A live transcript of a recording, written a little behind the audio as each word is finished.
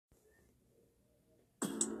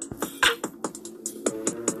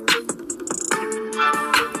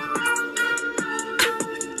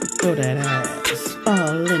Throw that ass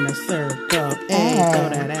all in a circle. Hey, throw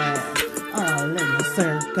that ass all in a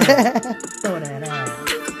circle. Throw that ass.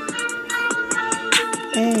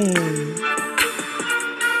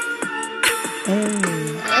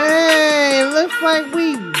 Hey, looks like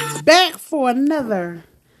we back for another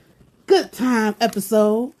good time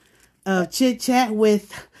episode of Chit Chat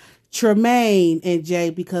with Tremaine and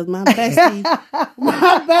Jay, because my bestie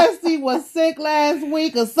was sick last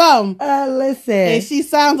week or something. Listen. And she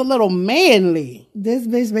sounds a little manly. This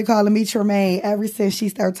bitch been calling me Tremaine ever since she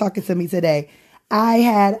started talking to me today. I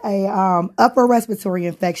had a upper respiratory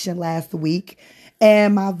infection last week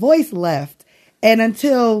and my voice left. And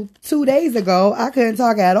until 2 days ago, I couldn't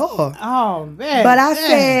talk at all. Oh, man. But I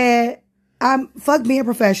said, fuck being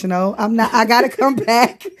professional. I gotta come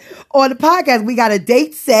back on the podcast. We got a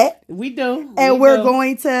date set. We do. And we're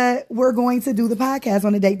going to do the podcast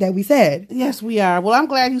on the date that we said. Yes, we are. Well, I'm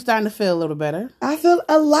glad you're starting to feel a little better. I feel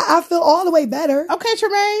all the way better. Okay,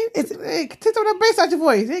 Tremaine. Take some of that bass out your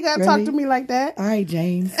voice. You ain't gotta talk to me like that. All right,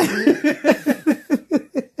 James.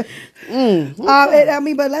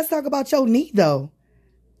 Okay. But let's talk about your knee, though.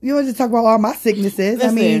 You don't just talk about all my sicknesses. Listen.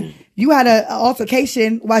 I mean, you had an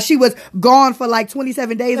altercation while she was gone for like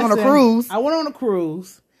 27 days on a cruise. I went on a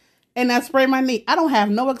cruise and I sprayed my knee. I don't have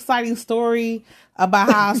no exciting story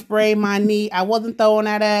about how I sprayed my knee. I wasn't throwing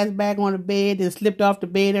that ass back on the bed and slipped off the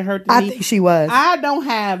bed and hurt the knee. I think she was. I don't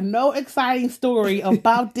have no exciting story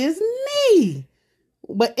about this knee.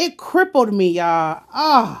 But it crippled me, y'all.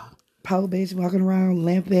 Oh. Poor bitch walking around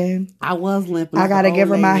limping. I was limping. I gotta give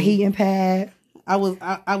her my heating pad. I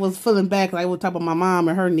was feeling back like I was talking about my mom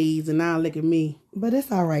and her knees, and now look at me. But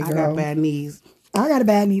it's all right, girl. I got bad knees. I got a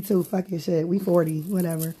bad knee too. Fuck your shit. We 40,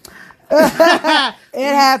 whatever. It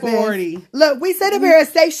happens. 40. Look, we sit up here and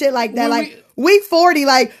say shit like that. We 40,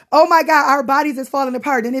 like, oh my God, our bodies is falling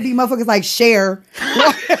apart. Then it be motherfuckers like Cher.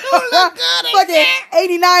 Fucking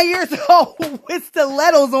 89 years old with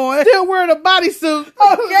stilettos on. Still wearing a bodysuit.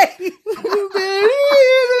 Okay.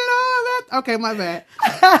 Okay, my bad.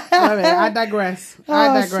 I digress. Shit,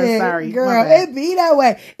 Sorry. Girl, it be that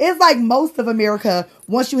way. It's like most of America,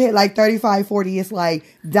 once you hit like 35, 40, it's like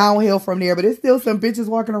downhill from there. But it's still some bitches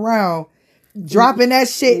walking around. Dropping that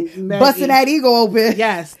shit, busting that ego open.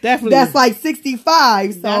 Yes, definitely. That's like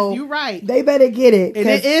 65. So you're right. They better get it. And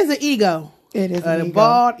it is an ego. It is an ego.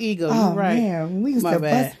 Bald ego. Oh, you're right. Man, when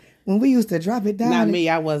we used to drop it down. Not me.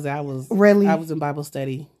 I was really. I was in Bible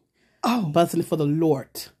study. Oh, busting for the Lord.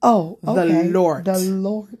 Oh, okay. The Lord. The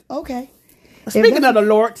Lord. Okay. Speaking of the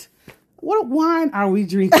Lord, what wine are we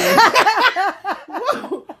drinking?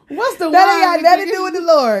 What's the wine? That ain't got nothing to do with the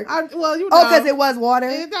Lord. Because it was water.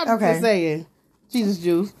 Okay. Just saying. Jesus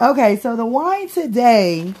juice. Okay, so the wine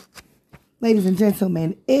today, ladies and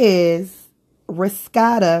gentlemen, is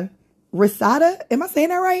Risata. Risata? Am I saying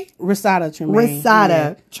that right? Risata, Tremaine. Risata.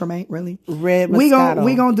 Yeah. Tremaine, really? Red Moscato.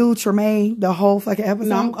 We gonna do Tremaine the whole fucking episode?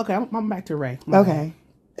 No, I'm back to Ray. Okay.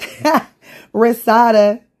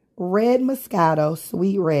 Risata, Red Moscato,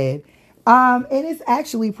 Sweet Red. And it's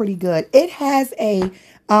actually pretty good. It has a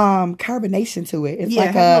carbonation to it. It's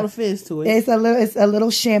like a little fizz to it. It's a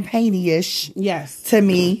little champagne-ish. Yes. To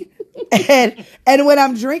me. and when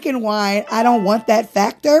I'm drinking wine, I don't want that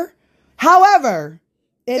factor. However,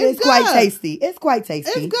 it's quite tasty. It's quite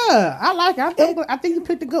tasty. It's good. I like it. I think you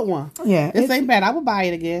picked a good one. Yeah. This ain't bad. I would buy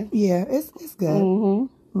it again. Yeah, it's good.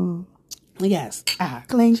 Mm-hmm. Mm. Yes.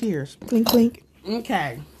 Clink. Cheers. Clink, clink.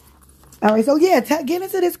 Okay. All right, so yeah, get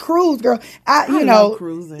into this cruise, girl. I love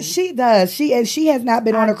cruising. She does. She has not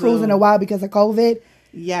been on a cruise in a while because of COVID.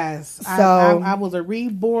 Yes. So I was a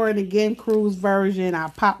reborn again cruise version. I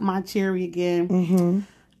popped my cherry again. Mm-hmm.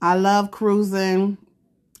 I love cruising.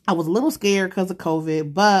 I was a little scared because of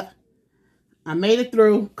COVID, but I made it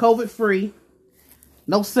through COVID free.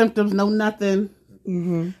 No symptoms, no nothing.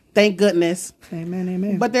 Mm-hmm. Thank goodness. Amen,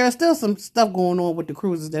 amen. But there's still some stuff going on with the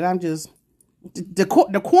cruises that I'm just... The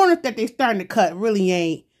corners that they starting to cut really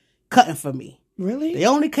ain't cutting for me. Really? They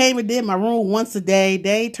only came and did my room once a day.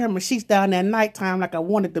 They turned my sheets down at nighttime like I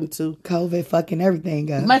wanted them to. COVID fucking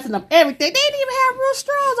everything up. Messing up everything. They didn't even have real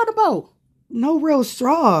straws on the boat. No real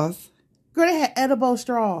straws. Girl, they had edible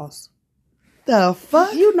straws. The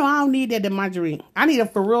fuck? You know I don't need that in my drink. I need a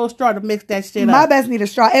for real straw to mix that shit up. My best need a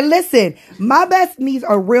straw. And listen, my best needs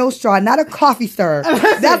a real straw, not a coffee stirrer.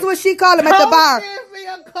 That's what she call them at the bar.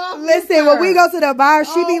 Listen, when we go to the bar,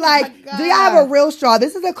 she be like, do y'all have a real straw?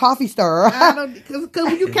 This is a coffee stirrer.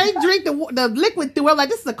 Because you can't drink the liquid through it. I'm like,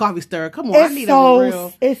 this is a coffee stirrer. Come on, I need a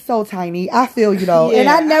real. It's so tiny. I feel you, though. Yeah, and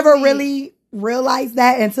I never really realized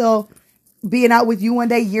that until being out with you one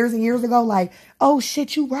day years and years ago. Like, oh,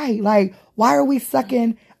 shit, you right. Like, why are we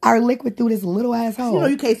sucking our liquid through this little asshole. You know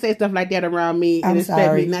you can't say stuff like that around me and expect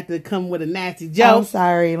sorry. me not to come with a nasty joke. I'm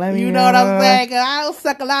sorry. Let me. You know what I'm saying? 'Cause I don't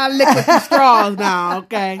suck a lot of liquid through straws now.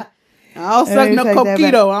 Okay. I don't suck no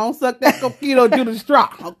coquito. I don't suck that coquito through the straw.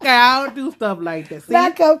 Okay, I don't do stuff like that. See?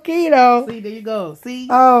 Not coquito. See, there you go. See?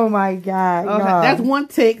 Oh my God. Okay, no. that's one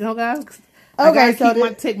tick. Okay. I Okay, gotta so keep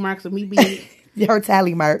my tick marks of me being your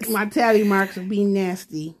tally marks. my tally marks of being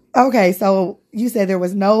nasty. Okay, so you said there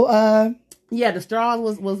was no Yeah, the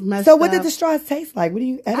straws was messed So up. what did the straws taste like? What do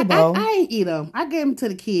you edible? I ain't eat them. I gave them to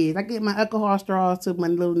the kids. I gave my alcohol straws to my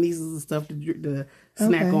little nieces and stuff to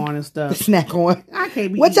snack on and stuff. Snack on. I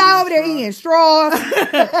can't be. What eating y'all no over there straws. eating?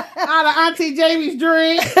 Straws? Out of Auntie Jamie's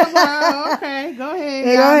drink. Oh, okay, go ahead.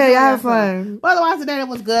 Hey, go ahead, y'all have fun. But otherwise, today it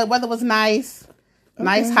was good. Weather was nice.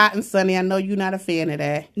 Nice, hot, and sunny. I know you're not a fan of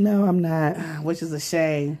that, No, I'm not. which is a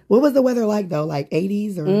shame. What was the weather like though? Like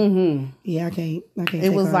 80s or? Mm-hmm. Yeah, I can't. It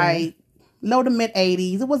take was all like low to mid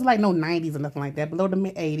 80s. It wasn't like no 90s or nothing like that, but low to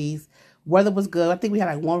mid 80s. Weather was good. I think we had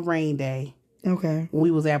like one rain day that. Okay. when we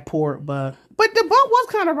was at port, but the boat was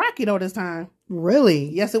kind of rocky though this time. Really?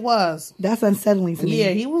 Yes, it was. That's unsettling to me.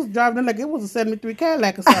 Yeah, he was driving like it was a 73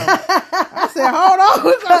 Cadillac or something. I said, hold on.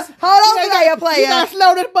 Hold on, player, player. You gotta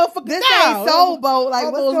slow this motherfucker This down. ain't soul boat. Like,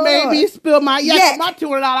 what's Almost going made on? me spill my Yak. my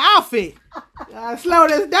 $200 outfit. Slow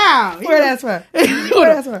this down. Where that's from?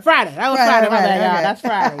 Where that's from? Friday. That was Friday, Friday. My bad, y'all. okay. That's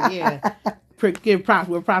Friday. Yeah. Give props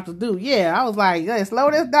where props to do. Yeah, I was like, yeah, slow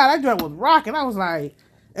this down. That joint was rocking. I was like,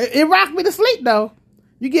 it rocked me to sleep though.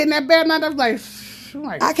 You getting that bad night? I was like, I'm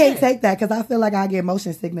like, I can't shit. take that because I feel like I get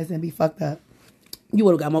motion sickness and be fucked up. You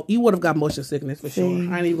would have got motion sickness for sure. See?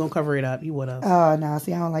 I ain't even gonna cover it up. You would have. Oh, no.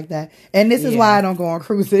 See, I don't like that. And this is Yeah. why I don't go on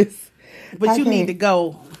cruises. But I you need can't. to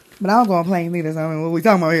go. But I don't go on planes either. So I mean, what we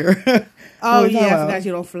talking about here? Oh What we yeah, talking I about? forgot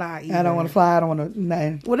you don't fly. Either. I don't want to fly. I don't want to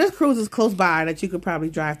nothing. Well, this cruise is close by that you could probably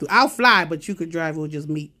drive through. I'll fly, but you could drive. We'll just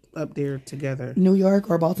meet up there together. New York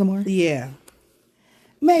or Baltimore? Yeah.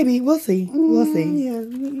 Maybe. We'll see. We'll see. Yeah,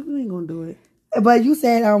 you ain't gonna do it. But you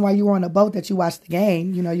said while you were on the boat that you watched the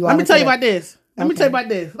game. You know, you. Let me tell you about this. Let me tell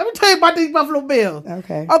you about these Buffalo Bills.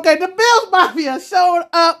 Okay. Okay, the Bills Mafia showed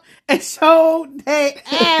up and showed their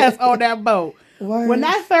ass on that boat. Word. When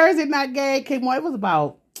that Thursday night game came on, it was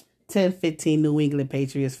about 10, 15 New England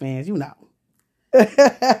Patriots fans. You know.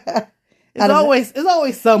 It's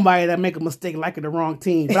always somebody that make a mistake liking the wrong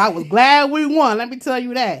team. But I was glad we won. Let me tell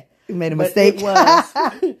you that. You made a But mistake.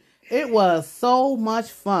 it was so much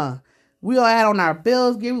fun. We all had on our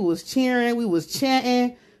Bills gear. We was cheering. We was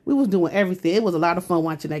chanting. We was doing everything. It was a lot of fun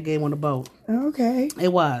watching that game on the boat. Okay.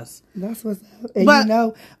 It was. That's what's up. And But- you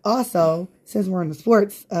know, also, since we're on the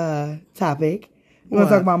sports topic, we're going What? to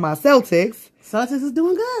talk about my Celtics. Celtics is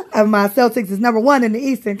doing good. And my Celtics is number one in the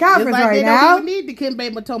Eastern Just Conference like right they now. don't even need the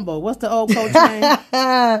Kembe Mutombo. What's the old coach name?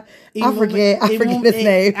 I forget his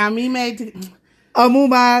name. I mean, made.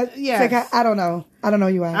 Amuma. Yes. I don't know.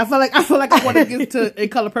 You are. I feel like I want to get to In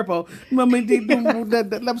Color Purple.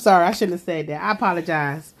 I'm sorry. I shouldn't have said that. I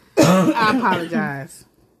apologize. I apologize.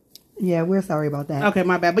 Yeah, we're sorry about that. Okay,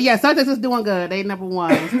 my bad. But yeah, Celtics is doing good. They number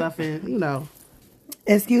one and stuff, and you know.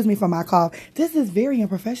 Excuse me for my cough. This is very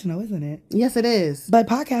unprofessional, isn't it? Yes, it is. But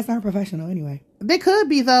podcasts aren't professional anyway. They could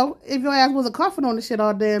be though if your ass wasn't coughing on the shit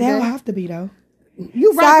all damn They don't day. have to be though.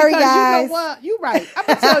 You right Sorry, because guys. you know what? You right. I'm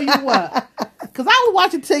gonna tell you what. Because I was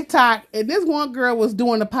watching TikTok and this one girl was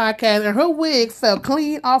doing the podcast and her wig fell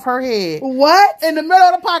clean off her head. What? In the middle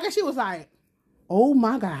of the podcast, she was like, "Oh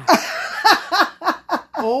my god."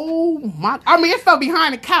 Oh my! I mean, it fell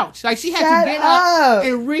behind the couch. Like she had Shut to get up. up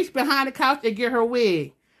and reach behind the couch and get her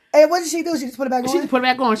wig. And what did she do? She just put it back She on? just put it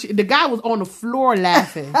back on. The guy was on the floor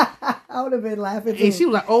laughing. I would have been laughing too. And she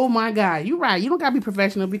was like, "Oh my god, you right. You don't gotta be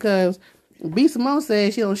professional because B. Simone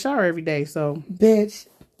said she don't shower every day." So Bitch.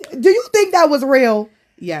 Do you think that was real?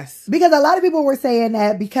 yes, Because a lot of people were saying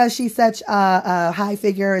that because she's such a high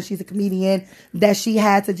figure and she's a comedian, that she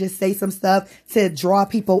had to just say some stuff to draw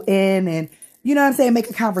people in and, you know what I'm saying, make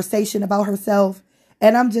a conversation about herself.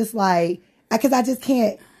 And I'm just like, because I just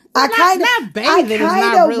can't. I not bathing is not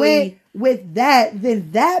kind of really- went with that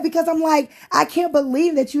because I'm like, I can't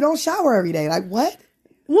believe that you don't shower every day. Like, what?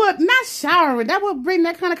 well, not showering. That would bring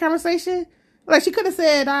that kind of conversation. Like she could have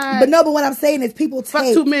said, But no, but what I'm saying is people fuck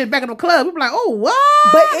take 2 minutes back in the club." We'd be like, "Oh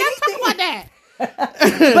what?" But Let's talk anything- about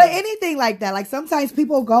that. but anything like that, like sometimes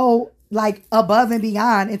people go like above and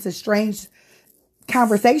beyond into strange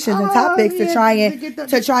conversations and Oh, topics yeah, to try to and get the-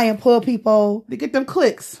 to try and pull people. To get them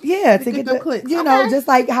clicks. Yeah, To to get get them the clicks. you know, Okay. just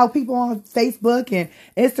like how people on Facebook and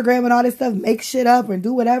Instagram and all this stuff make shit up and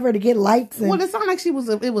do whatever to get likes. And Well, it sounded like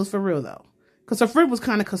it was for real though, because her friend was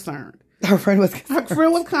kind of concerned. her friend was Her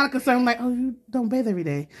friend was kind of concerned, like, "Oh, you don't bathe every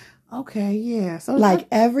day." Okay, yeah. So Like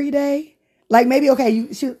every day? Like maybe, okay,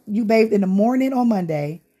 you bathed in the morning on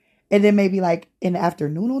Monday and then maybe like in the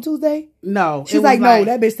afternoon on Tuesday? no. She's like, no,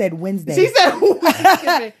 that bitch said Wednesday. She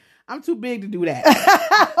said, I'm too big to do that.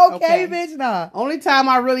 okay, bitch, nah. Only time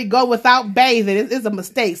I really go without bathing is a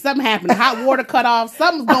mistake. Something happened. Hot water cut off.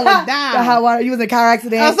 Something's going down. The hot water. You was in a car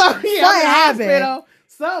accident. Something happened.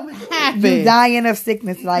 Something happened. You dying of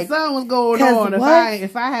sickness. Like something was going on.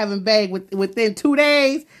 If I haven't bathed within 2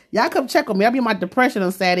 days, y'all come check on me. I'll be my depression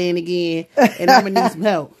on set in again, and I'm gonna need some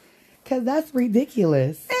help. Cause that's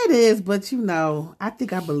ridiculous. It is, but I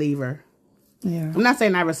think I believe her. Yeah. I'm not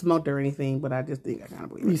saying I ever smoked her or anything, but I just think I kind of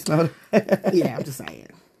believe her. You smoked. Yeah, I'm just saying.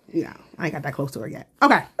 I ain't got that close to her yet.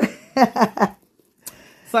 Okay.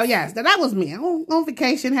 So yes, that was me. On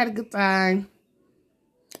vacation, had a good time.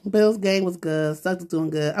 Bill's game was good. Sucks was doing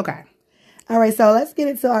good. Okay. All right, so let's get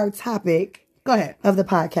into our topic. Go ahead. Of the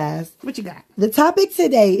podcast. What you got? The topic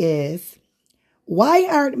today is, why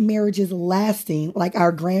aren't marriages lasting like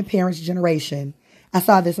our grandparents' generation? I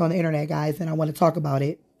saw this on the internet, guys, and I want to talk about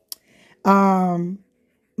it.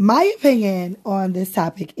 My opinion on this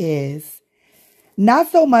topic is not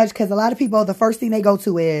so much because a lot of people, the first thing they go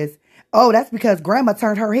to is, oh, that's because grandma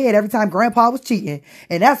turned her head every time grandpa was cheating.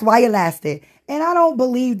 And that's why it lasted. And I don't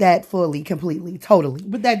believe that fully, completely, totally.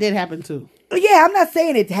 But that did happen too. Yeah, I'm not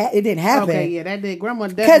saying it didn't happen. Okay, yeah, that did. Grandma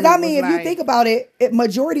definitely. Because, I mean, if you think about it,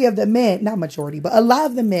 majority of the men, not majority, but a lot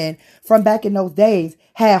of the men from back in those days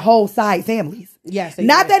had whole side families. Yes.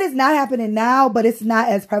 Not that it's not happening now, but it's not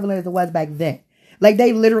as prevalent as it was back then. Like,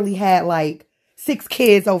 they literally had, like, 6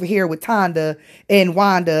 kids over here with Tonda and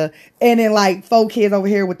Wanda, and then, like, 4 kids over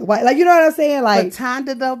here with the white. Like, you know what I'm saying? Like, but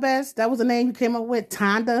Tonda, though, Bess, that was the name you came up with?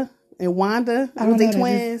 Tonda and Wanda? Was they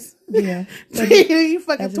twins? Yeah. You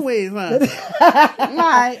fucking twins, huh?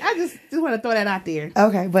 Right. I just want to throw that out there.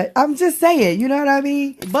 Okay, but I'm just saying, you know what I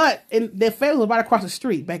mean? But their family was right across the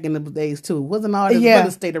street back in the days, too. Wasn't all this other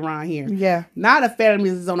state around here. Yeah. Now the family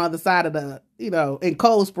is on the other side of the, in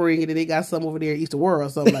Cold Spring, and then they got some over there in East Aurora or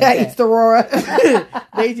something like that. East Aurora.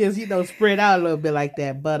 They just, spread out a little bit like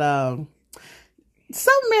that. But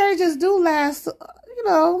some marriages do last,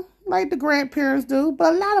 like the grandparents do,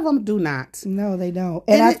 but a lot of them do not. No, they don't.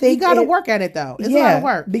 And I think you got to work at it, though. It's a lot of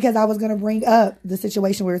work. Because I was going to bring up the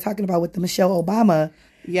situation we were talking about with the Michelle Obama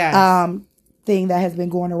thing that has been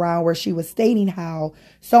going around, where she was stating how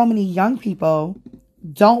so many young people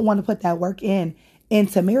don't want to put that work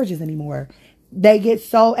into marriages anymore. They get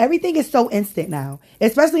everything is so instant now,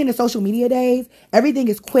 especially in the social media days. Everything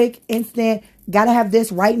is quick, instant. Got to have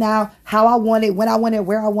this right now, how I want it, when I want it,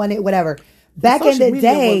 where I want it, whatever. Back in the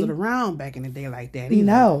day, wasn't around back in the day like that.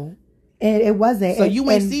 No, and it wasn't. So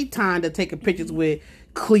you ain't see Tonda taking pictures with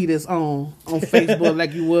Cletus on Facebook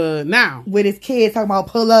like you would now with his kids talking about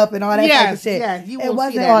pull up and all that type of shit. Yeah, it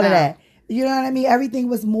wasn't all of that. You know what I mean? Everything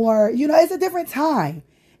was more. It's a different time.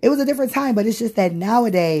 It was a different time, but it's just that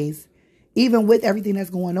nowadays, even with everything that's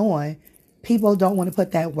going on, people don't want to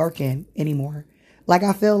put that work in anymore. Like,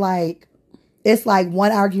 I feel like it's like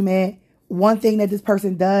one argument. One thing that this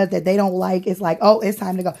person does that they don't like is like, oh, it's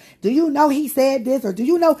time to go. Do you know he said this? Or do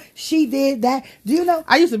you know she did that? Do you know?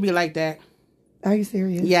 I used to be like that. Are you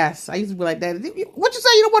serious? Yes, I used to be like that. What you say?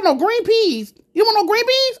 You don't want no green peas? You don't want no green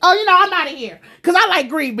beans? Oh, I'm out of here because I like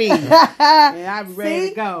green beans. Yeah, I'm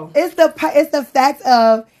ready to go. It's the fact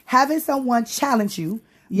of having someone challenge you,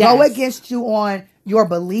 go against you on your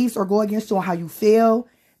beliefs or go against you on how you feel.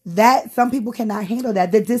 That some people cannot handle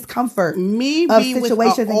that. The discomfort of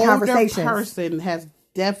situations and conversations. Person has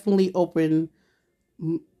definitely opened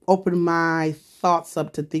my thoughts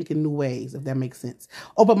up to thinking new ways, if that makes sense.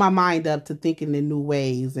 Open my mind up to thinking in new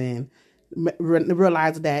ways and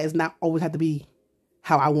realize that it's not always have to be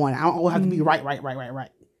how I want it. I don't always have to be right.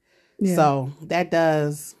 Yeah. So that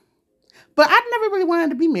does. But I never really wanted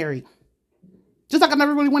to be married. Just like I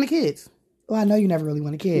never really wanted kids. Well, I know you never really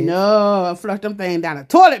want a kid. No, I flushed them things down the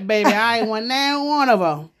toilet, baby. I ain't want now one of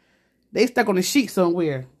them. They stuck on the sheet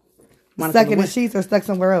somewhere. Stuck in the sheets or stuck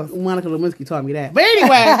somewhere else? Monica Lewinsky taught me that. But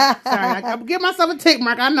anyway, sorry, I'm give myself a tick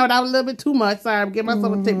mark. I know that was a little bit too much. Sorry, I'm giving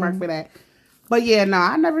myself a tick mark for that. But yeah, no,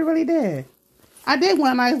 I never really did. I did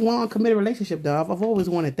want a nice, long, committed relationship, though. I've always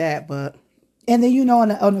wanted that, but... And then,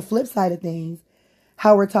 on the flip side of things,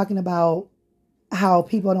 how we're talking about how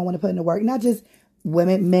people don't want to put in the work. Not just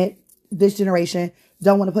women, men, this generation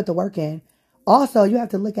don't want to put the work in. Also, you have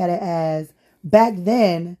to look at it as back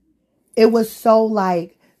then, it was so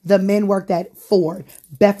like the men worked at Ford,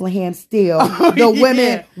 Bethlehem Steel. The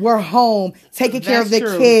women were home, taking care of the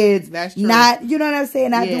kids. That's true. Not, you know what I'm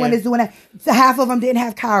saying? Not doing this, doing that. So half of them didn't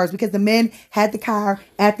have cars because the men had the car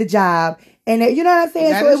at the job. And you know what I'm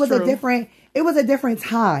saying? So it was a different, it was a different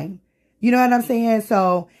time. You know what I'm saying?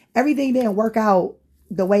 So everything didn't work out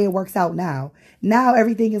the way it works out now. Now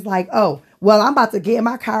everything is like, oh, well, I'm about to get in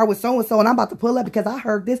my car with so-and-so and I'm about to pull up because I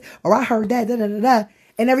heard this or I heard that, da-da-da-da.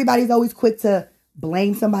 And everybody's always quick to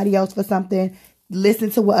blame somebody else for something,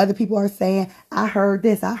 listen to what other people are saying. I heard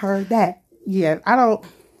this, I heard that. Yeah,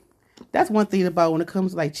 that's one thing about when it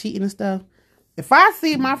comes to like cheating and stuff. If I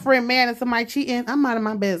see my friend mad at somebody cheating, I'm out of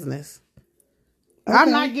my business. Okay.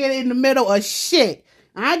 I'm not getting in the middle of shit.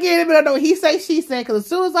 I get in the middle of he say, she say, because as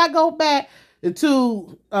soon as I go back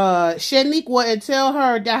to Shaniqua and tell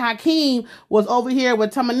her that Hakeem was over here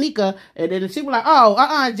with Tamanika, and then she was like,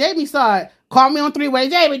 oh, Jamie saw it. Call me on 3-way.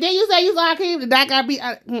 Jamie, did you say you saw Hakeem? That gotta be,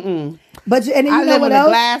 But and then I know live what in else?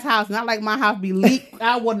 a glass house, not like my house be leaked.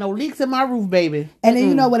 I want no leaks in my roof, baby. And then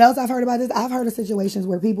you know what else I've heard about this? I've heard of situations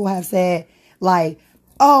where people have said like,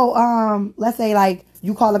 oh, let's say like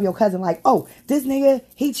you call up your cousin like, oh, this nigga,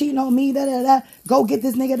 he cheating on me, da-da-da. Go get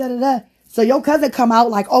this nigga, da-da-da. So your cousin come out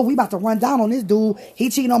like, oh, we about to run down on this dude. He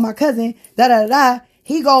cheating on my cousin, da-da-da.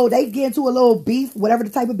 They get into a little beef, whatever the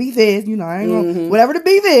type of beef is, you know, I ain't gonna, whatever the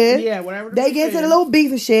beef is. Yeah, whatever the They beef get into is. the little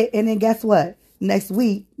beef and shit, and then guess what? Next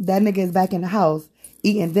week, that nigga is back in the house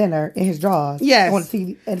eating dinner in his drawers. Yes. On the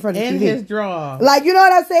TV, in front of the In TV. his drawers. Like, you know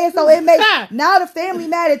what I'm saying? So it makes, now the family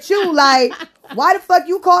mad at you, like, why the fuck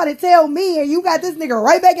you called and tell me and you got this nigga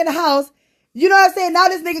right back in the house? You know what I'm saying? Now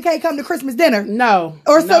this nigga can't come to Christmas dinner. No.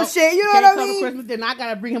 Or some shit, you know what I Come mean? to Christmas dinner, I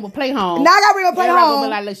gotta bring him a plate home. Now I gotta bring him a plate Everybody gonna home. be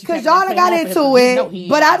like, "Look, she Cause can't y'all bring done a got plate home into because he know it. he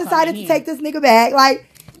But I ain't decided to coming take this nigga back. Like,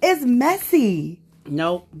 it's messy.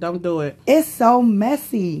 Nope, don't do it. It's so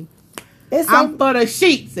messy. It's so, I'm for the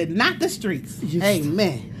sheets and not the streets.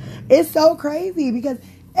 Amen. it's so crazy because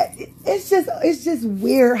it's just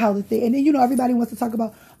weird how the thing, and then, you know, everybody wants to talk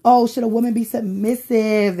about, oh, should a woman be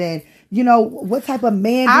submissive? And, you know, what type of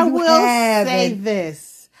man do I you will have? say And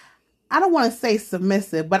this. I don't want to say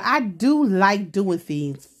submissive, but I do like doing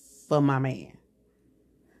things for my man.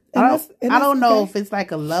 I don't know if it's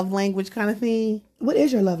like a love language kind of thing. What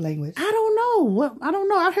is your love language? I don't know. I don't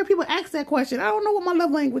know. I've heard people ask that question. I don't know what my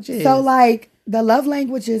love language is. So, like, the love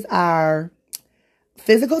languages are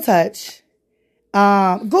physical touch.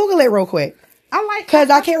 Google it real quick. I like, Because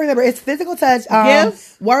I can't remember. It's physical touch.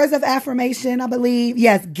 Gifts? Words of affirmation, I believe.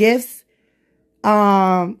 Yes, gifts.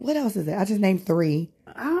 What else is it? I just named 3.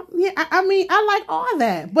 yeah. I mean, I like all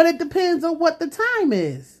that, but it depends on what the time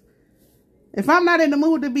is. If I'm not in the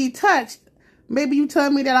mood to be touched, maybe you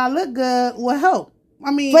tell me that I look good will help.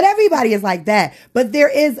 I mean, But everybody is like that. But there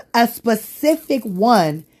is a specific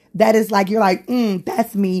one that is like, you're like,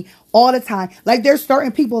 that's me all the time. Like, there's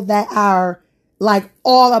certain people that are like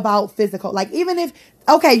all about physical. Like, even if,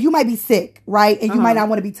 okay, you might be sick, right? And you might not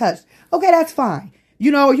want to be touched. Okay, that's fine.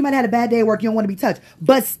 You know, you might have had a bad day at work. You don't want to be touched.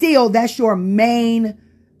 But still, that's your main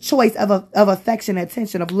choice of affection,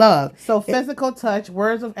 attention, of love. so physical touch,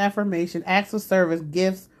 words of affirmation, acts of service,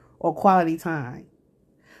 gifts, or quality time.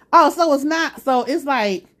 Oh, so it's not. So it's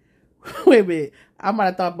like, wait a minute. I might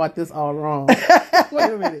have thought about this all wrong.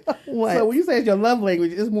 Wait a minute. What? So when you say it's your love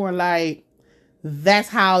language, it's more like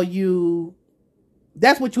that's what you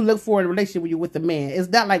look for in a relationship when you're with the man. It's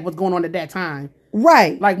not like what's going on at that time.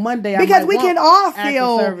 Right. Like Monday, because we can all acts of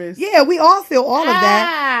feel, service. yeah, we all feel all of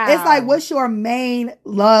that. Ah. It's like, what's your main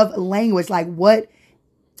love language? Like, what,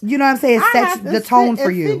 you know what I'm saying, I sets have to the tone sit for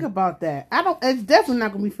and you. Think about that. It's definitely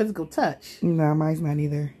not gonna be physical touch. No, mine's not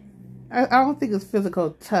either. I don't think it's physical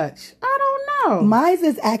touch. I don't know. Mine's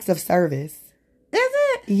is acts of service. Is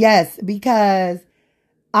it? Yes, because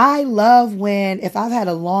I love when, if I've had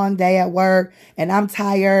a long day at work and I'm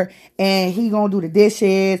tired and he gonna do the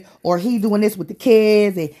dishes or he doing this with the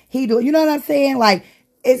kids and he do, you know what I'm saying? Like,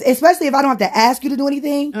 especially if I don't have to ask you to do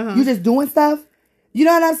anything, you just doing stuff. You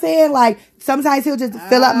know what I'm saying? Like, sometimes he'll just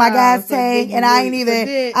fill up my gas tank and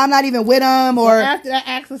I'm not even with him, or after that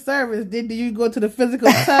acts of service, did you go to the physical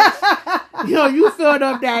touch? You filled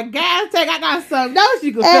up that gas tank. I got something else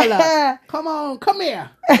you can fill up. Come on, come here.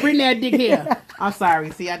 Bring that dick here. I'm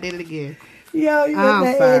sorry. See, I did it again. yo, you I'm was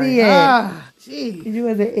an sorry. idiot. Gee. You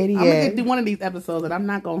was an idiot. I'm gonna get through one of these episodes and I'm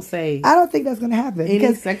not gonna say. I don't think that's gonna happen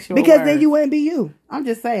Any sexual because then words. you wouldn't be you. I'm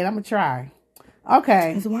just saying. I'm gonna try.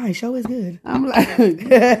 Okay. That's why show is good. I'm like,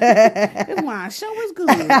 it's why show is good.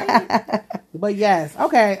 Right? But yes,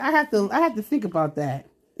 okay. I have to think about that.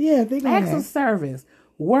 Yeah, think on Acts of that. service,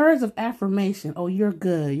 words of affirmation. Oh, you're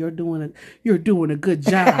good. You're doing a good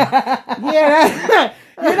job. Yeah,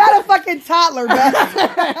 You're not a fucking toddler, man.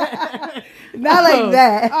 Not like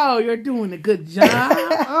that. Oh, you're doing a good job.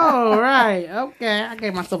 Oh, right. Okay, I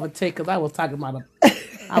gave myself a tick because I was talking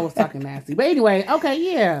nasty. But anyway,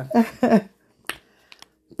 okay, yeah.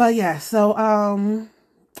 But yeah, so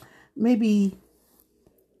maybe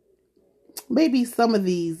some of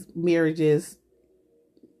these marriages,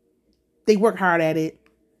 they work hard at it.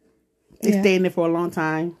 They stay in there for a long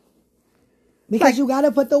time. Because you got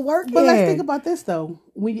to put the work in. But let's think about this, though.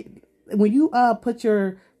 When you put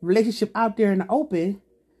your relationship out there in the open,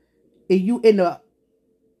 and you in the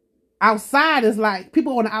outside, is like,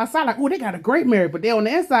 people on the outside like, oh, they got a great marriage. But they on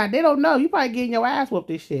the inside, they don't know. You probably getting your ass whooped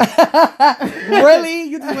this shit. Really?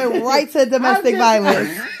 You just went right to domestic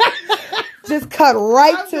violence. Just cut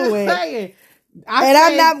right to it. Saying.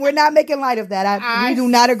 We're not making light of that. We do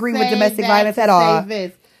not agree with domestic violence at all.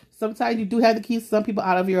 Sometimes you do have to keep some people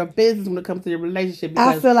out of your business when it comes to your relationship.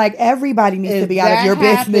 I feel like everybody needs to be out of your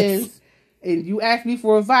business. And you ask me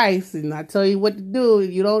for advice, and I tell you what to do,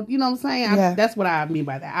 and you don't, you know what I'm saying? That's what I mean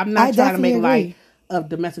by that. I'm not trying to make light of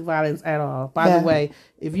domestic violence at all. By the way,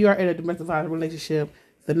 if you are in a domestic violence relationship,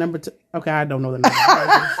 the number okay, I don't know the number.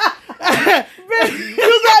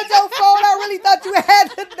 You got your phone. I really thought you had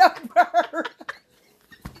the number.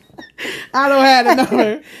 I don't have the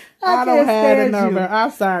number. I don't have the number. I'm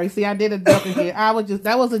sorry. See, I did a joke again.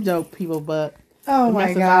 That was a joke, people, but oh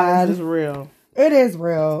my God, it's real. It is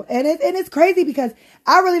real. And it's crazy because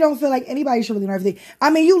I really don't feel like anybody should really know everything. I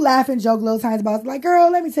mean, you laugh and joke little times about, like, girl,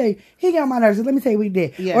 let me tell you, he got on my nerves. Let me tell you what he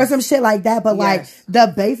did. Yes. Or some shit like that. But like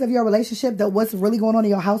the base of your relationship, what's really going on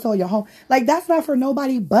in your household, your home, like that's not for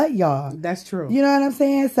nobody but y'all. That's true. You know what I'm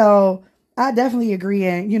saying? So I definitely agree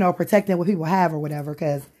in, protecting what people have or whatever,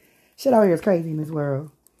 because shit out here is crazy in this world.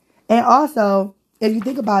 And also, if you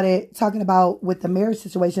think about it, talking about with the marriage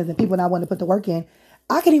situations and people not wanting to put the work in,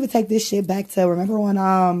 I can even take this shit back to, remember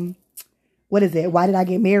when, what is it? Why Did I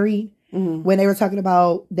Get Married? Mm-hmm. When they were talking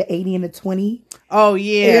about the 80 and the 20. Oh,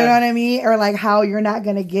 yeah. You know what I mean? Or like how you're not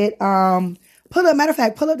going to get, pull up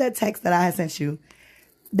that text that I had sent you,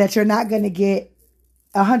 that you're not going to get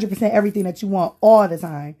 100% everything that you want all the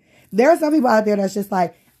time. There are some people out there that's just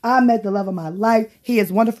like, I met the love of my life. He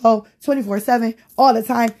is wonderful 24/7 all the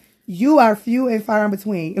time. You are few and far in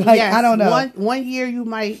between. Like, yes, I don't know. One year you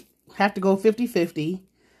might have to go 50-50.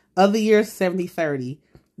 Other years 70-30.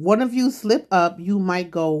 One of you slip up, you might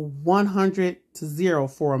go 100-0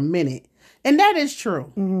 for a minute. And that is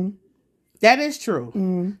true. Mm-hmm. That is true.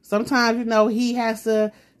 Mm-hmm. Sometimes, he has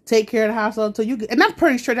to take care of the household until you get, and I'm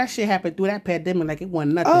pretty sure that shit happened through that pandemic like it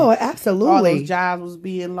wasn't nothing. Oh, absolutely. All those jobs was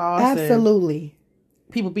being lost. Absolutely.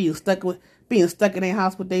 People being stuck in their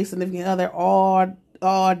house with their significant other all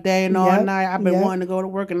day and all night. I've been wanting to go to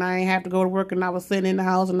work and I ain't have to go to work, and I was sitting in the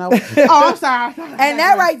house and I was, I'm sorry. And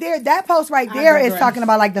that right there, that post right there is talking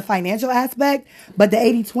about like the financial aspect, but the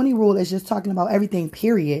 80-20 rule is just talking about everything,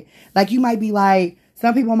 period. Like you might be like,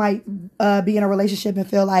 some people might be in a relationship and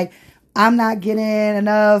feel like I'm not getting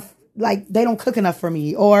enough, like they don't cook enough for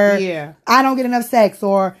me, or I don't get enough sex,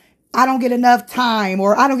 or I don't get enough time,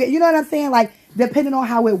 or I don't get, you know what I'm saying? Like, depending on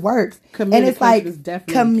how it works. And it's like,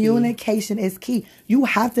 communication is key. You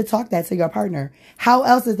have to talk that to your partner. How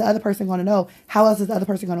else is the other person going to know? How else is the other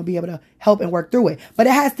person going to be able to help and work through it? But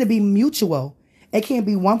it has to be mutual. It can't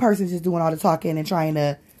be one person just doing all the talking and trying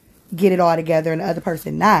to get it all together and the other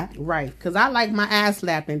person not. Right. Because I like my ass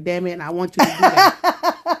slapped, and damn it, and I want you to do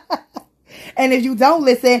that. And if you don't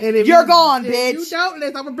listen, you're gone, bitch. If you don't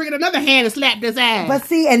listen, I'm going to bring another hand and slap this ass. But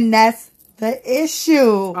see, and that's the issue.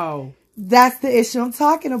 Oh. That's the issue I'm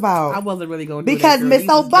talking about. I wasn't really going to do that.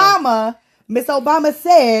 Because Miss Obama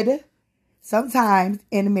said, sometimes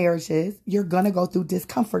in marriages, you're going to go through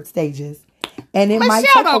discomfort stages. And it might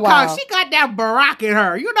take a while. She got that Barack in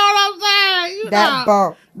her. You know what I'm saying? That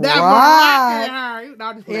Barack in her. You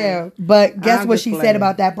know, yeah, but guess what she said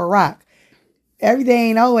about that Barack? Everything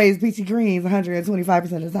ain't always peachy greens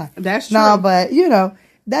 125% of the time. That's true. No, but,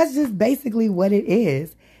 that's just basically what it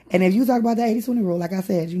is. And if you talk about that 80-20 rule, like I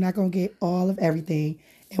said, you're not going to get all of everything.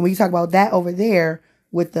 And when you talk about that over there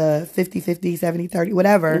with the 50-50, 70-30,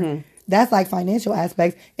 whatever, that's like financial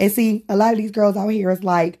aspects. And see, a lot of these girls out here is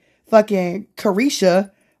like fucking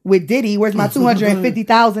Carisha with Diddy. Where's my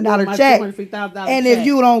 $250,000 check? And if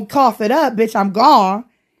you don't cough it up, bitch, I'm gone.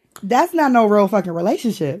 That's not no real fucking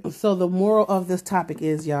relationship. So the moral of this topic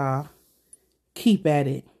is, y'all, keep at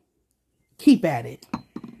it. Keep at it.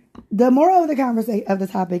 The moral of the conversation of the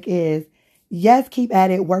topic is, yes, keep at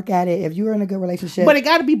it, work at it. If you're in a good relationship, but it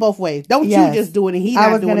got to be both ways. Don't you just do it and he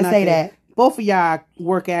not doing nothing. I was going to say that. Both of y'all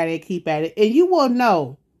work at it, keep at it, and you will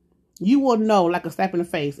know. You will know like a slap in the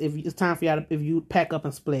face if it's time for y'all if you pack up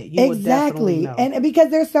and split. You will definitely know. And because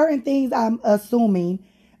there's certain things I'm assuming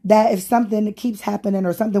that if something keeps happening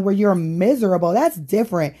or something where you're miserable, that's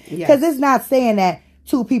different. Because it's not saying that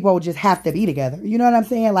two people just have to be together. You know what I'm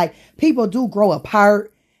saying? Like, people do grow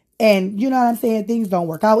apart. And you know what I'm saying? Things don't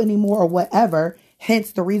work out anymore or whatever.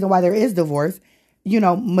 hence the reason why there is divorce.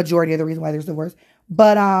 Majority of the reason why there's divorce.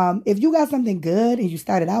 But if you got something good and you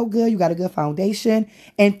started out good, you got a good foundation,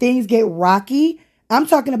 and things get rocky, I'm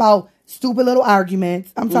talking about stupid little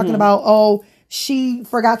arguments. I'm talking about, oh, she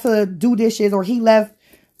forgot to do dishes, or he left,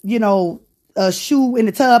 a shoe in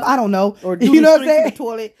the tub. I don't know. Or doodle streaks in the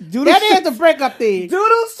toilet. That is the breakup thing.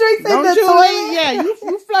 Doodle streaks in the toilet. Yeah,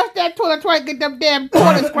 you flush that toilet twice, get them damn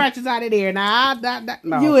toilet scratches out of there.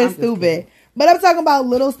 No, you is stupid. But I'm talking about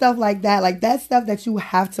little stuff like that. Like, that's stuff that you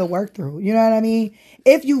have to work through. You know what I mean?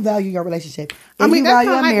 If you value your relationship. If you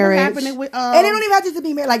value a marriage. With, and it don't even have to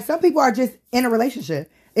be married. Like, some people are just in a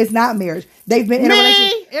relationship. It's not marriage. They've been in a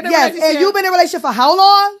relationship. Yes, and you've been in a relationship for how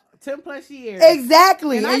long? 10 plus years.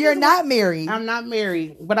 Exactly. And you're not married. I'm not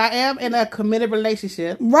married. But I am in a committed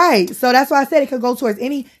relationship. Right. So that's why I said it could go towards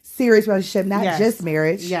any serious relationship, not just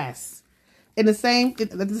marriage. Yes. And this ain't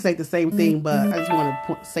the same thing, but I just want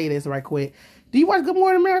to say this right quick. Do you watch Good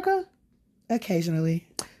Morning America? Occasionally.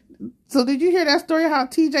 So did you hear that story how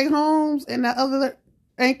TJ Holmes and that other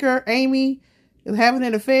anchor, Amy, is having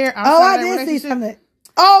an affair outside I did see something.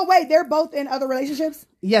 Oh, wait, they're both in other relationships?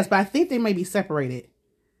 Yes, but I think they may be separated.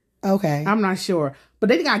 Okay. I'm not sure. But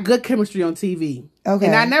they got good chemistry on TV. Okay.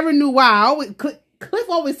 And I never knew why. Cliff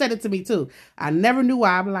always said it to me, too. I never knew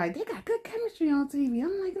why. I'm like, they got good chemistry on TV.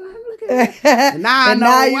 I'm like, look at that. Now I know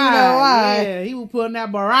why. You know why. Yeah, he was putting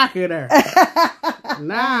that Baraka there.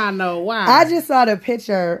 Now I know why. I just saw the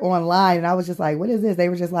picture online, and I was just like, what is this? They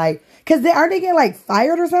were just like, because aren't they getting, like,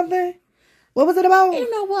 fired or something? What was it about?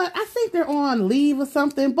 You know what? I think they're on leave or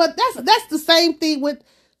something. But that's the same thing with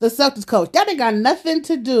the Celtics coach. That ain't got nothing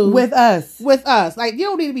to do with us. Like, you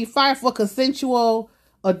don't need to be fired for consensual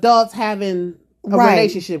adults having a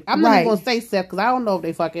relationship. I'm not even going to say sex because I don't know if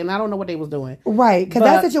they fucking, I don't know what they was doing. Right. Because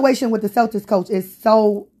that situation with the Celtics coach is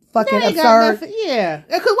so fucking absurd. Yeah.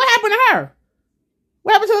 Because what happened to her?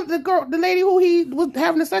 What happened to the lady who he was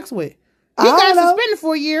having the sex with? He got suspended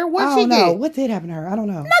for a year. What she did? What did happen to her? I don't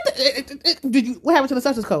know. What happened to the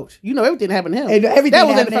Celtics coach? You know everything that happened to him. Everything that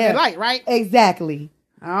was in the fucking light, right? Exactly.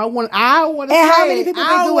 I want to say and how many people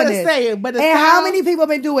been doing this? Say it, but how many people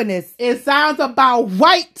been doing this? It sounds about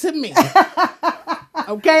right to me.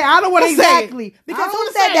 Okay, I don't want to say it. Because who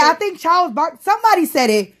said that? I think Charles Barkley. Somebody said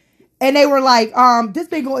it, and they were like,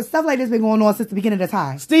 stuff like this been going on since the beginning of the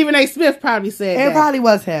time. Stephen A. Smith probably said that. It probably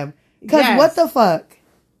was him. Because what the fuck?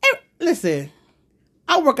 Listen,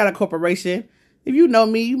 I work at a corporation. If you know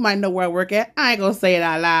me, you might know where I work at. I ain't going to say it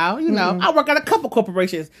out loud. You know, I work at a couple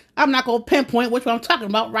corporations. I'm not going to pinpoint which one I'm talking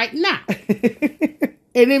about right now.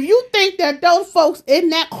 And if you think that those folks in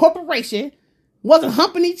that corporation wasn't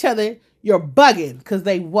humping each other, you're bugging, because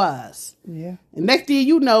they was. Yeah. And next thing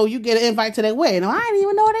you know, you get an invite to their wedding. I didn't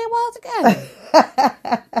even know they was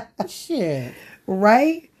together. Shit.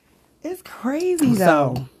 Right? It's crazy,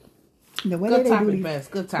 though. So, the way good topic, Bess.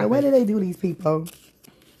 Good topic. The way do they do these people?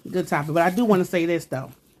 Good topic. But I do want to say this,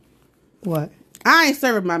 though. What? I ain't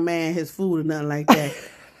serving my man his food or nothing like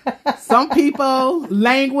that. Some people,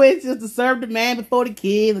 language is to serve the man before the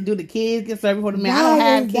kids, or do the kids get served before the man. I don't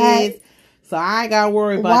have kids, so I ain't got to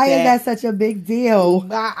worry about that. Why is that such a big deal?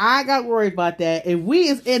 I ain't got to worry about that. If we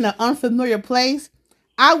is in an unfamiliar place,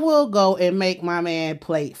 I will go and make my man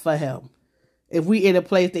plate for him. If we in a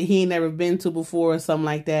place that he ain't never been to before or something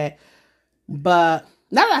like that. But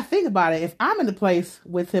now that I think about it, if I'm in a place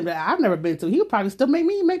with him that I've never been to, he would probably still make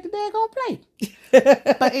me make the daggone plate.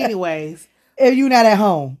 But anyways. If you're not at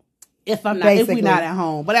home. If we're not at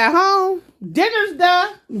home. But at home, dinner's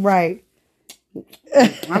done. Right.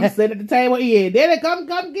 I'm sitting at the table. Yeah, Daddy, come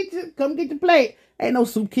get your plate. Ain't no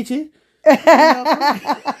soup kitchen.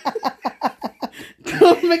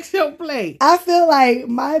 Come mix your plate. I feel like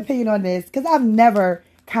my opinion on this, because I've never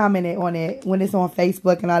commented on it when it's on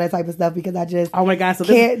Facebook and all that type of stuff, because I just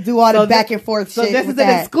can't do all the back and forth shit. So this is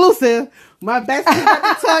an exclusive. My bestie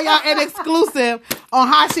about to tell y'all an exclusive on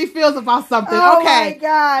how she feels about something. Oh okay. My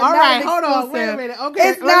God. All right, hold on. Wait a minute. Okay.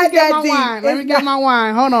 It's not that deep. Let me get my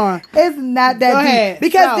wine. Hold on. It's not that deep. Ahead.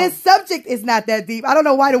 Because this subject is not that deep. I don't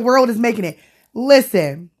know why the world is making it.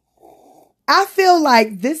 Listen, I feel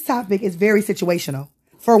like this topic is very situational.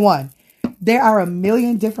 For one, there are a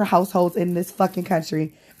million different households in this fucking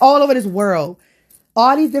country, all over this world.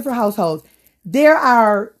 All these different households. There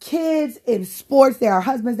are kids in sports. There are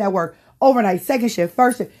husbands that work overnight, second shift,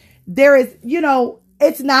 first shift. There is,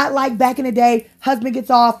 it's not like back in the day, husband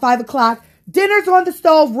gets off 5 o'clock, dinner's on the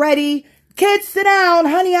stove ready, kids sit down,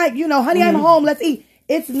 honey, I'm home, let's eat.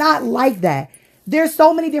 It's not like that. There's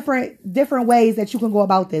so many different ways that you can go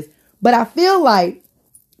about this. But I feel like,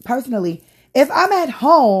 personally, if I'm at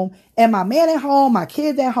home and my man at home, my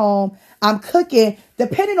kids at home, I'm cooking,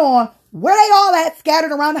 depending on where they all at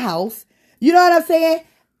scattered around the house. You know what I'm saying?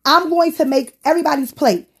 I'm going to make everybody's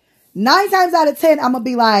plate. 9 times out of 10, I'm going to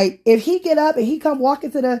be like, if he get up and he come walk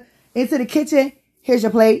into the kitchen, here's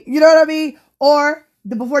your plate. You know what I mean? Or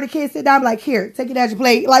before the kids sit down, I'm like, here, take it as your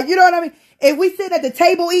plate. Like, you know what I mean? If we sit at the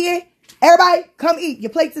table eating, everybody come eat.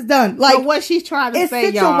 Your plates is done. Like, so what she's trying to say,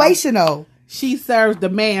 it's situational. Y'all, she serves the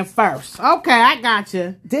man first. Okay, I got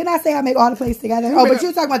you. Didn't I say I make all the plates together? Oh, but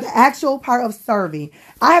you're talking about the actual part of serving.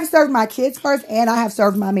 I have served my kids first and I have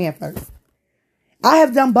served my man first. I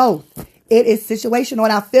have done both. It is situational,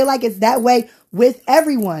 and I feel like it's that way with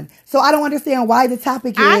everyone. So I don't understand why the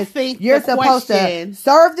topic is I think you're supposed to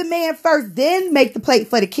serve the man first, then make the plate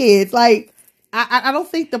for the kids. Like, I don't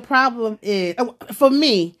think the problem is, for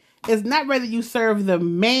me, it's not whether you serve the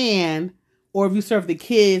man or if you serve the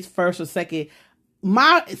kids first or second.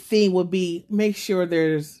 My thing would be make sure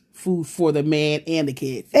there's food for the man and the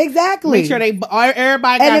kids. Exactly. Make sure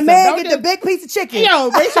everybody got and the man get the big piece of chicken.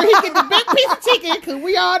 Yo, make sure he get the big piece of chicken because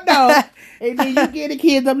we all know. And then you get the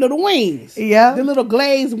kids them little wings. Yeah. The little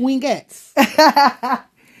glazed wingettes.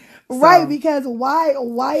 Right, because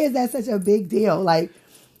why is that such a big deal? Like,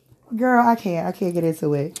 girl, I can't get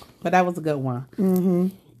into it. But that was a good one.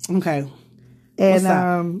 Mm-hmm. Okay.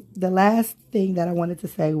 And the last thing that I wanted to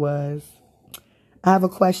say was, I have a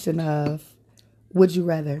question of, would you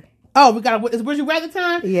rather? Oh, we got would you rather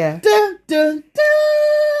time? Yeah. Dun, dun,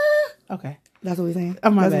 dun. Okay. That's what we're saying?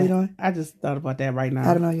 Oh, my That's bad. what we doing? I just thought about that right now.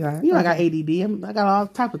 I don't know you are. You know, I got ADD. I got all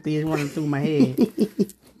type of things running through my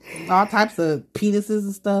head. All types of penises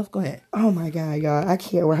and stuff. Go ahead. Oh, my God, y'all. I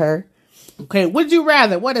can't with her. Okay. Would you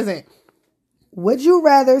rather? What is it? Would you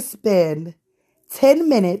rather spend 10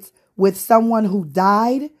 minutes with someone who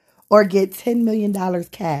died or get $10 million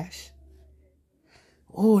cash?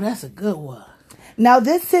 Oh, that's a good one. Now,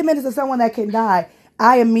 this 10 minutes of someone that can die,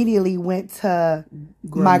 I immediately went to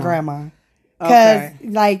my grandma. Because,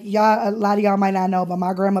 like, y'all, a lot of y'all might not know, but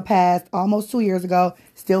my grandma passed almost 2 years ago.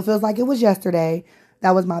 Still feels like it was yesterday.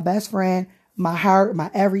 That was my best friend, my heart,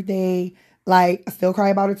 my everything. Like, I still cry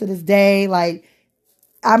about her to this day. Like,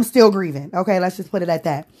 I'm still grieving. Okay, let's just put it at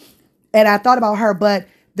that. And I thought about her, but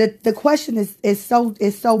the question is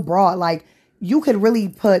so broad. Like, you could really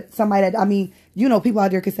put somebody that, I mean, you know, people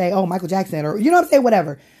out there could say, oh, Michael Jackson, or, you know what I'm saying,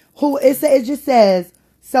 whatever. It just says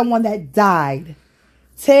someone that died.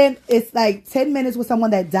 It's like 10 minutes with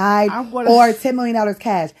someone that died or $10 million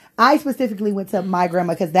cash. I specifically went to my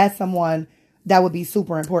grandma because that's someone that would be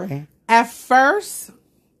super important. At first,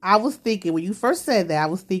 I was thinking, when you first said that, I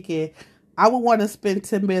was thinking I would want to spend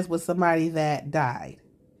 10 minutes with somebody that died.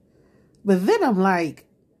 But then I'm like,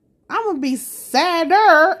 I'm going to be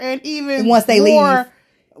sadder and even once they leave.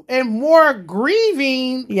 And more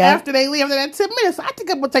grieving after they leave after that 10 minutes. So I think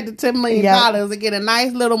I'm going to take the $10 million and get a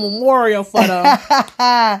nice little memorial for them.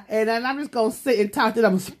 And then I'm just going to sit and talk to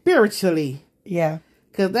them spiritually. Yeah.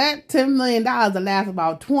 Because that $10 million will last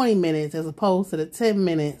about 20 minutes as opposed to the 10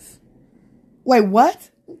 minutes. Wait, what?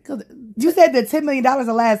 You said the $10 million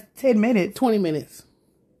will last 10 minutes. 20 minutes.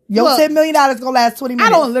 Your $10 million is going to last 20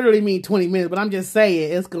 minutes. I don't literally mean 20 minutes, but I'm just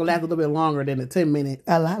saying it's going to last a little bit longer than the 10 minutes.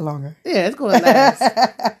 A lot longer. Yeah, it's going to last.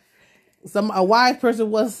 A wise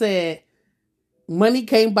person once said, money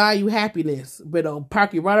can't buy you happiness, but it'll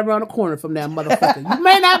park you right around the corner from that motherfucker. You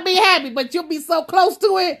may not be happy, but you'll be so close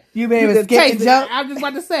to it. You may even skip and jump. I was just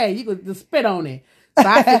about to say, you could just spit on it. So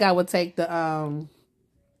I think I would take the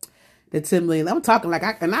 $10 million. I'm talking like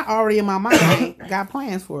I already in my mind got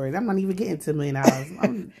plans for it. I'm not even getting $10 million.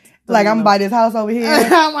 I'm gonna buy this house over here.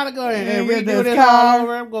 I want to go and redo this all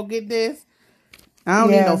over. I'm gonna get this. I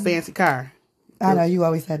don't need no fancy car. I know you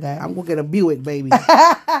always said that. I'm gonna get a Buick, baby.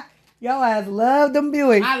 Yo ass love them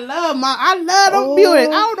Buick. I love them Buick.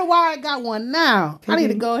 I don't know why I got one now. I need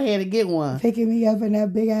to go ahead and get one. Picking me up in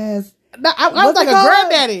that big ass. No, I was like a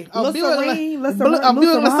granddaddy. A Buick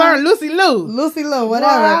Lucerne, Lucy Lou,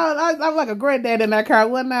 whatever. I'm like a granddaddy in that car,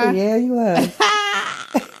 wasn't I? Yeah, you was.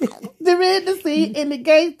 The red to see in the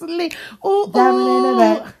gates to leave. Ooh, diamond in the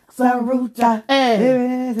back, some rooftop. Throw that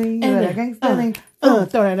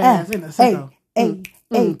ass in the circle.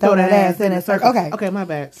 Throw that ass in a circle. Okay, my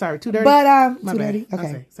bad. Sorry, too dirty. But my too bad. dirty.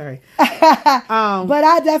 Okay, sorry. But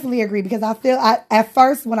I definitely agree because I feel at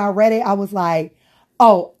first when I read it, I was like,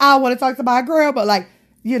 oh, I want to talk to my girl, but like,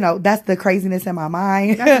 you know, that's the craziness in my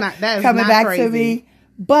mind that coming not back crazy. to me.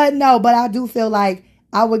 But I do feel like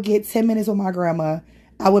I would get 10 minutes with my grandma.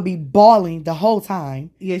 I would be bawling the whole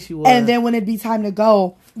time. Yes, you would. And then when it'd be time to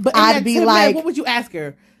go, I'd be like, what would you ask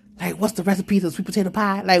her? Like, what's the recipe to sweet potato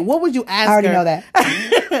pie? Like, what would you ask her? I already know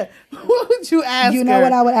that. What would you ask her? You know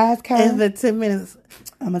what I would ask her? In the 10 minutes.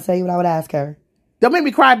 I'm going to tell you what I would ask her. Don't make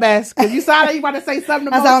me cry, Bess, because you sound like you about to say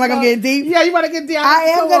something. I sound like I'm getting deep. Yeah, you want to get deep. I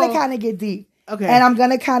am going to kind of get deep. Okay. And I'm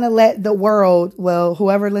going to kind of let the world, well,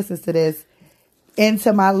 whoever listens to this,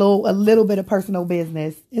 into my a little bit of personal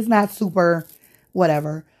business. It's not super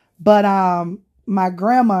whatever. But my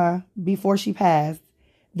grandma, before she passed,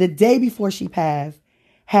 the day before she passed,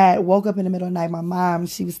 had woke up in the middle of the night. My mom,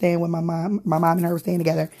 she was staying with my mom. My mom and her were staying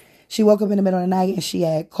together. She woke up in the middle of the night and she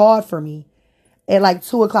had called for me at like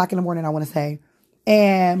 2 o'clock in the morning, I want to say.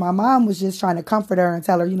 And my mom was just trying to comfort her and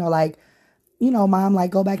tell her, Mom,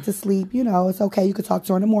 like, go back to sleep. It's okay. You could talk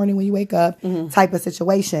to her in the morning when you wake up, type of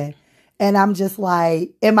situation. And I'm just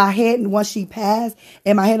like, in my head, and once she passed,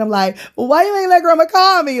 in my head, I'm like, well, why you ain't let grandma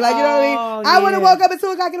call me? Like, you know what I mean? I would have woke up at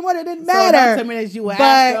 2 o'clock in the morning. It didn't matter. So minutes you would but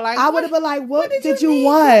ask her, like, I would have been like, what did you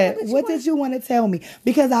want? What did you want to tell me?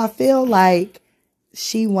 Because I feel like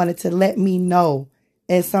she wanted to let me know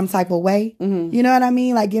in some type of way. Mm-hmm. You know what I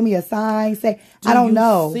mean? Like, give me a sign, say, I don't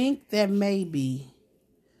know. I think that maybe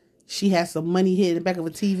she has some money here in the back of a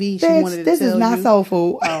TV. She wanted to tell you. This is not soul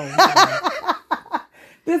food. Oh,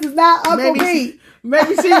 this is not Uncle Pete.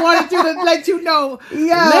 Maybe she wanted you to let you know.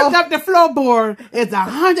 Lift up the floorboard. It's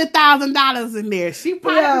 $100,000 in there. She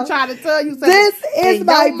probably tried to tell you something. This is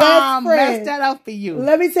my best mom friend. Messed that up for you.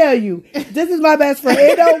 Let me tell you, this is my best friend.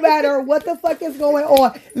 It don't matter what the fuck is going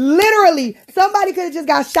on. Literally, somebody could have just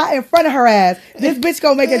got shot in front of her ass. This bitch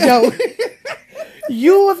gonna make a joke.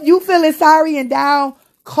 You feeling sorry and down?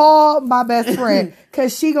 Call my best friend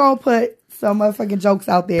because she gonna put some motherfucking jokes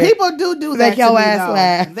out there. People do that. Make your ass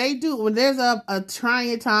laugh. They do. When there's a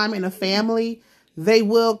trying time in a family, they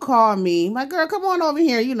will call me. My girl, come on over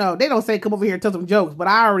here. They don't say come over here and tell some jokes, but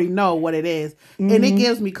I already know what it is. Mm-hmm. And it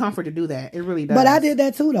gives me comfort to do that. It really does. But I did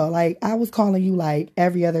that too, though. Like, I was calling you like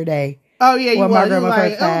every other day. Oh, yeah, you was. You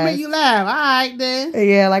like, oh, make you laugh. All right, then.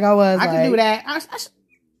 Yeah, like I was. I can do that. I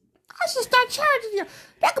should start charging you.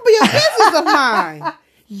 That could be a business of mine.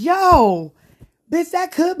 Yo. Bitch,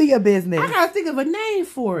 that could be a business. I gotta think of a name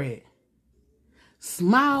for it.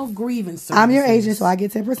 Smile Grievance Services. I'm your agent, so I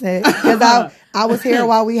get 10%. Because I was here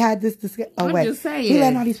while we had this discussion. Oh, wait. Just saying. We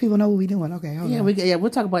letting all these people know what we doing. Okay, hold on. We'll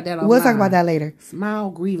talk about that. We'll talk about that later. Smile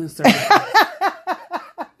Grievance Services.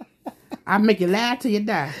 I'll make you laugh till you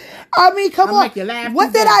die. I mean, come on. Make you laugh.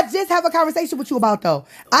 What did I just have a conversation with you about, though?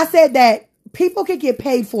 I said that people can get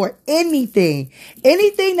paid for anything.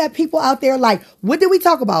 Anything that people out there like. What did we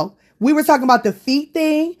talk about? We were talking about the feet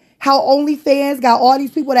thing, how OnlyFans got all these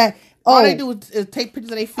people that, all they do is take pictures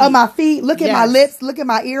of their feet. Of my feet, look at my lips, look at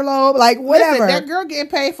my earlobe, like whatever. Listen, that girl getting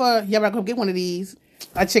paid for, yeah, I'm going to get one of these,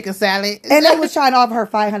 a chicken salad. And they was trying to offer her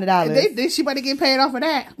 $500. She about to get paid off of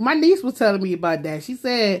that. My niece was telling me about that. She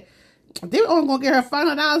said, they were only going to get her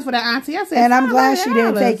 $500 for that auntie. I said, and I'm glad she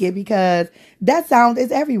didn't take it because that sound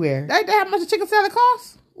is everywhere. That how much a chicken salad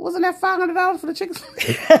cost? Wasn't that $500 for the chicken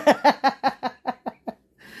salad?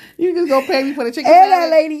 You just gonna pay me for the chicken salad.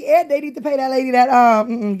 That lady, and they need to pay that lady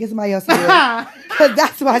that get somebody else to do it. Cause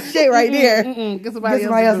that's my shit right there. Get somebody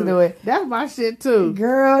else to do it. That's my shit too.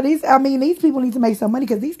 Girl, these people need to make some money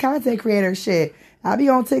because these content creators shit. I be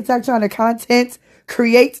on TikTok trying to content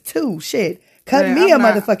create too. Shit. Cut me a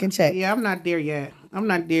motherfucking check. Yeah, I'm not there yet. I'm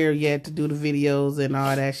not there yet to do the videos and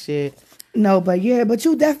all that shit. No, but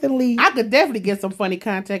you definitely. I could definitely get some funny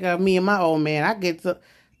content of me and my old man. I get some,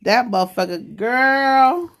 that motherfucker,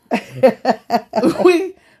 girl.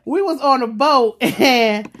 we was on a boat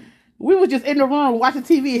and we was just in the room watching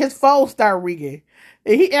TV. His phone started ringing.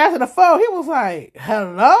 And he answered the phone. He was like,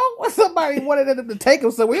 hello? Somebody wanted him to take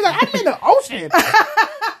him somewhere. He's like, I'm in the ocean.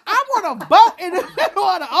 I'm on a boat in the middle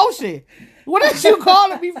of the ocean. What did you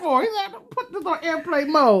calling me for? He's like, put this on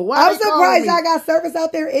airplane mode. I'm surprised I got service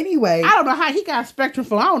out there anyway. I don't know how he got Spectrum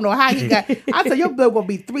phone. I don't know how he got. I said, your bill going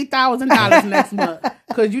to be $3,000 next month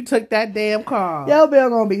because you took that damn call. Your bill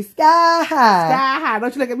going to be sky high. Sky high.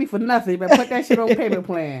 Don't you look at me for nothing. You better put that shit on payment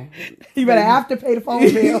plan. You better have to pay the phone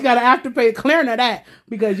bill. You got to have to pay clearing of that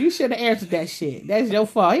because you should have answered that shit. That's your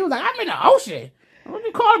fault. He was like, I'm in the ocean. What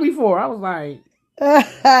you calling me for? I was like,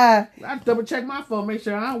 I double check my phone, make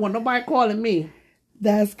sure I don't want nobody calling me.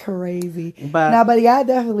 That's crazy. But yeah, I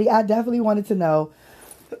definitely wanted to know.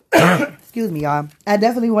 Excuse me, y'all. I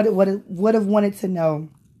definitely would have wanted to know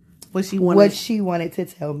what she wanted to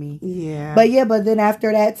tell me. Yeah. But then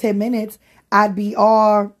after that 10 minutes, I'd be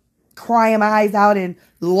all crying my eyes out and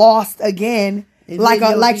lost again.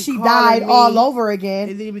 Like she died all over again.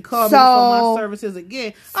 And then you be calling me for my services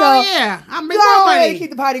again. Oh yeah, I'm making more money. Keep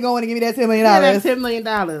the party going and give me that $10 million. Yeah, that's $10 million.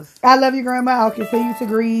 I love you, Grandma. I'll continue to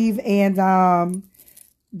grieve, and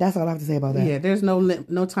that's all I have to say about that. Yeah, there's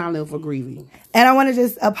no time limit for grieving. And I want to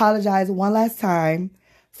just apologize one last time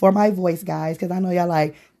for my voice, guys, because I know y'all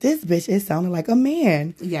like, This bitch is sounding like a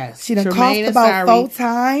man. Yes. She done Tremaine coughed is about sorry. 4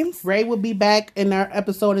 times. Ray will be back in our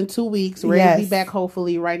episode in 2 weeks. Ray will be back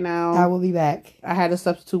hopefully right now. I will be back. I had to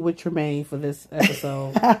substitute with Tremaine for this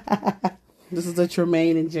episode. This is a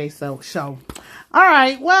Tremaine and Jay show. All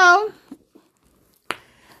right. Well,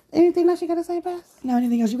 anything else you got to say, Bess? No,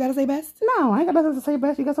 anything else you got to say, Bess? No, I ain't got nothing to say,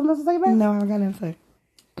 Bess. You got something else to say, Bess? No, I don't got nothing to say.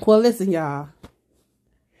 Well, listen, y'all.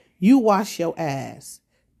 You wash your ass.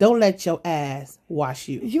 Don't let your ass wash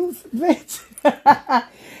you. You bitch.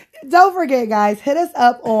 Don't forget, guys, hit us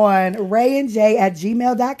up on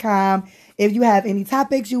rayandjay@gmail.com if you have any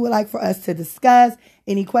topics you would like for us to discuss,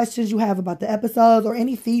 any questions you have about the episodes, or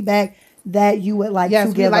any feedback that you would like to give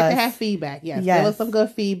us. Yes, we like to have feedback. Yes, give us some good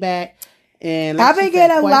feedback. And I've been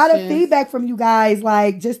getting a lot of feedback from you guys,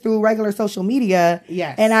 like just through regular social media.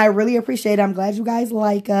 Yes. And I really appreciate it. I'm glad you guys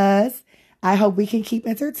like us. I hope we can keep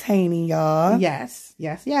entertaining y'all. Yes,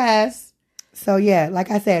 yes, yes. So yeah, like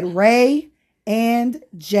I said,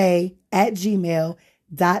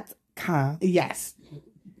 rayandjay@gmail.com. Yes.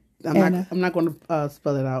 I'm not going to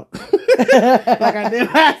spell it out like I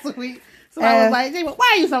did last week. So I was like, Jay,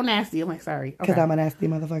 why are you so nasty? I'm like, sorry. Because I'm a nasty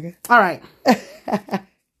motherfucker. All right.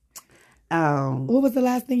 What was the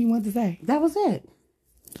last thing you wanted to say? That was it.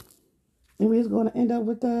 And we was going to end up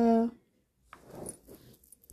with the...